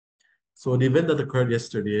So the event that occurred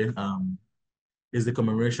yesterday is the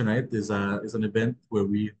commemoration night. Is an event where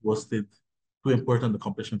we hosted two important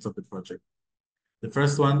accomplishments of the project. The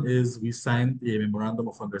first one is we signed a memorandum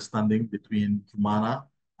of understanding between Humana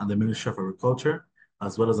and the Ministry of Agriculture,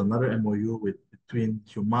 as well as another MOU between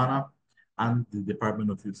Humana and the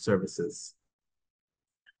Department of Youth Services.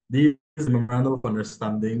 These memorandum of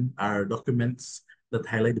understanding are documents that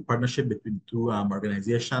highlight the partnership between the two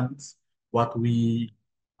organizations, what we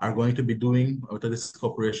are going to be doing out of this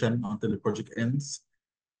cooperation until the project ends,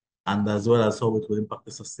 and as well as how it will impact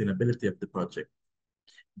the sustainability of the project.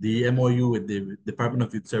 The MOU with the Department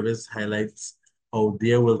of Youth Service highlights how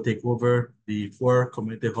they will take over the four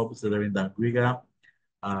community hubs that are in Dangriga,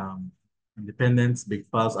 um, Independence, Big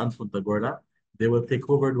Falls, and Punta Gorda. They will take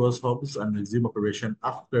over those hubs and resume operation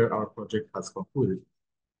after our project has concluded.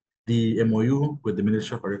 The MOU with the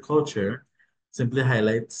Ministry of Agriculture simply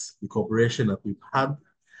highlights the cooperation that we've had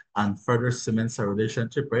and further cements our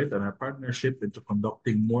relationship, right, and our partnership into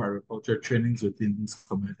conducting more agriculture trainings within these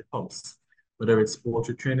community hubs, whether it's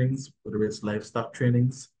poultry trainings, whether it's livestock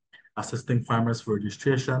trainings, assisting farmers for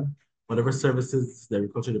registration, whatever services the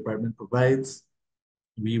agriculture department provides,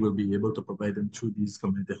 we will be able to provide them through these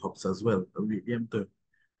community hubs as well. We aim to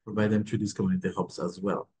provide them through these community hubs as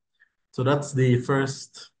well. So that's the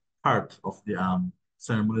first part of the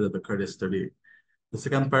ceremony that occurred yesterday. The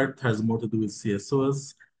second part has more to do with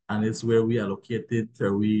CSOs, and it's where we allocated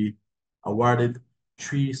or we awarded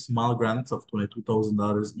three small grants of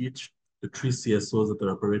 $22,000 each to three CSOs that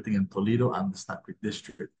are operating in Toledo and the Snack Creek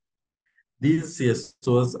district. These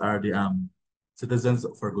CSOs are the Citizens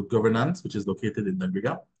for Good Governance, which is located in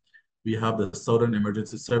Dangriga. We have the Southern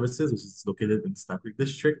Emergency Services, which is located in Snack Creek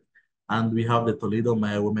district, and we have the Toledo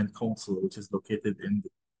Maya Women Council, which is located in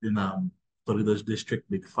Toledo district,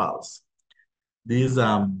 Big Falls. These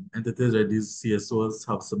entities or these CSOs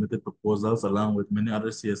have submitted proposals along with many other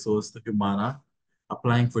CSOs to Humana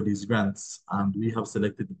applying for these grants. And we have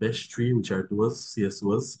selected the best three, which are those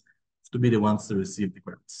CSOs, to be the ones to receive the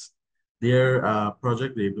grants. Their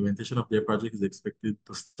project, the implementation of their project is expected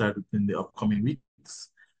to start within the upcoming weeks.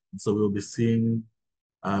 And so we'll be seeing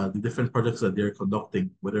the different projects that they're conducting,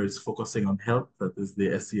 whether it's focusing on health, that is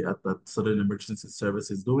the SE at that Southern Emergency Service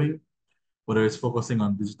is doing, whether it's focusing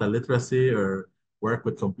on digital literacy or work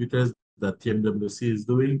with computers that TMWC is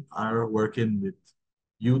doing, are working with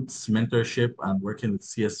youths, mentorship, and working with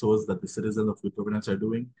CSOs that the Citizens of Good Governance are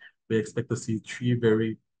doing. We expect to see three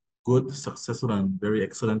very good, successful, and very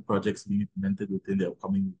excellent projects being implemented within the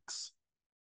upcoming weeks.